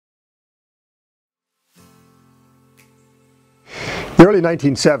the early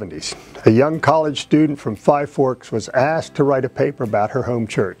 1970s, a young college student from Five Forks was asked to write a paper about her home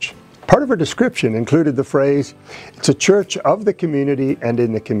church. Part of her description included the phrase, "It's a church of the community and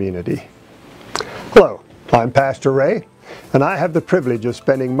in the community." Hello, I'm Pastor Ray, and I have the privilege of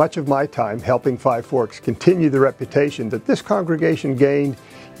spending much of my time helping Five Forks continue the reputation that this congregation gained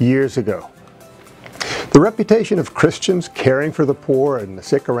years ago. The reputation of Christians caring for the poor and the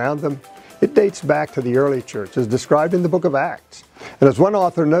sick around them, it dates back to the early church as described in the book of Acts. And as one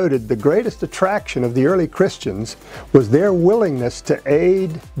author noted, the greatest attraction of the early Christians was their willingness to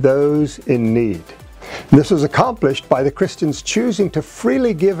aid those in need. And this was accomplished by the Christians choosing to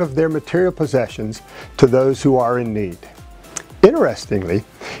freely give of their material possessions to those who are in need. Interestingly,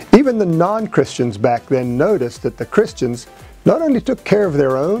 even the non-Christians back then noticed that the Christians not only took care of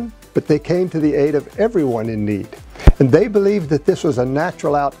their own, but they came to the aid of everyone in need. And they believed that this was a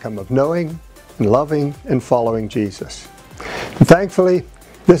natural outcome of knowing and loving and following Jesus. And thankfully,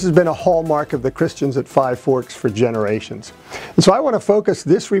 this has been a hallmark of the Christians at Five Forks for generations. And so I want to focus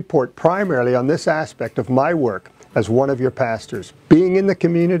this report primarily on this aspect of my work as one of your pastors, being in the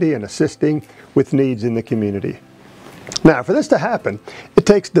community and assisting with needs in the community. Now, for this to happen, it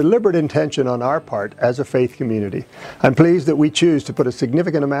takes deliberate intention on our part as a faith community. I'm pleased that we choose to put a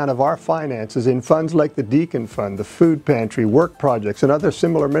significant amount of our finances in funds like the Deacon Fund, the Food Pantry, work projects, and other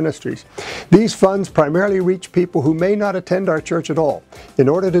similar ministries. These funds primarily reach people who may not attend our church at all. In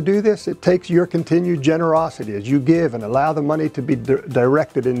order to do this, it takes your continued generosity as you give and allow the money to be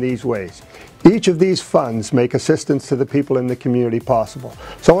directed in these ways. Each of these funds make assistance to the people in the community possible.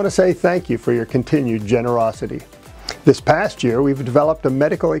 So I want to say thank you for your continued generosity. This past year, we've developed a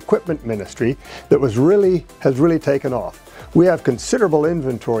medical equipment ministry that has really taken off. We have considerable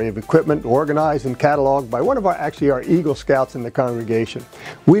inventory of equipment organized and cataloged by one of our Eagle Scouts in the congregation.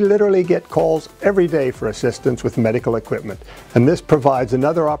 We literally get calls every day for assistance with medical equipment, and this provides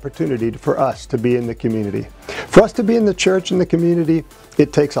another opportunity for us to be in the community. For us to be in the church and the community,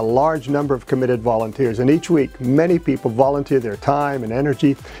 it takes a large number of committed volunteers, and each week many people volunteer their time and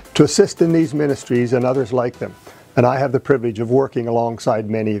energy to assist in these ministries and others like them. And I have the privilege of working alongside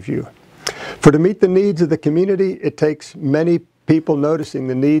many of you. For to meet the needs of the community, it takes many people noticing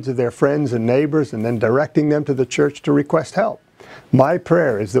the needs of their friends and neighbors and then directing them to the church to request help. My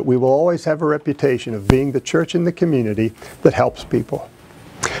prayer is that we will always have a reputation of being the church in the community that helps people.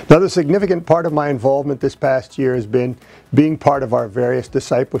 Another significant part of my involvement this past year has been being part of our various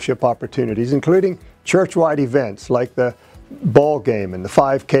discipleship opportunities, including church-wide events like the ball game and the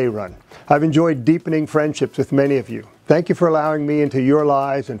 5K run. I've enjoyed deepening friendships with many of you. Thank you for allowing me into your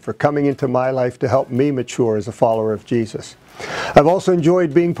lives and for coming into my life to help me mature as a follower of Jesus. I've also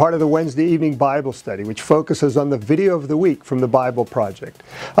enjoyed being part of the Wednesday evening Bible study, which focuses on the video of the week from the Bible Project.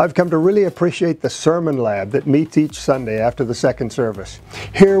 I've come to really appreciate the sermon lab that meets each Sunday after the second service.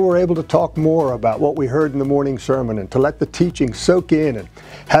 Here we're able to talk more about what we heard in the morning sermon and to let the teaching soak in and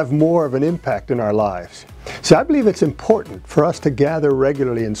have more of an impact in our lives. See, I believe it's important for us to gather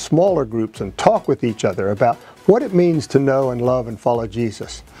regularly in smaller groups and talk with each other about what it means to know and love and follow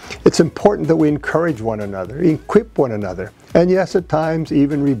Jesus. It's important that we encourage one another, equip one another, and yes, at times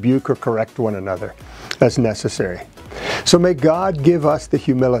even rebuke or correct one another as necessary. So may God give us the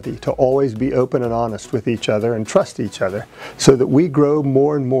humility to always be open and honest with each other and trust each other so that we grow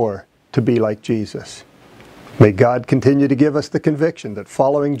more and more to be like Jesus. May God continue to give us the conviction that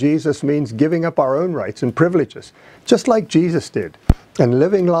following Jesus means giving up our own rights and privileges, just like Jesus did, and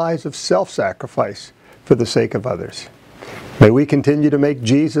living lives of self-sacrifice for the sake of others. May we continue to make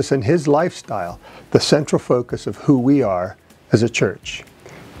Jesus and His lifestyle the central focus of who we are as a church.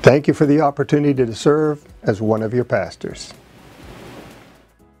 Thank you for the opportunity to serve as one of your pastors.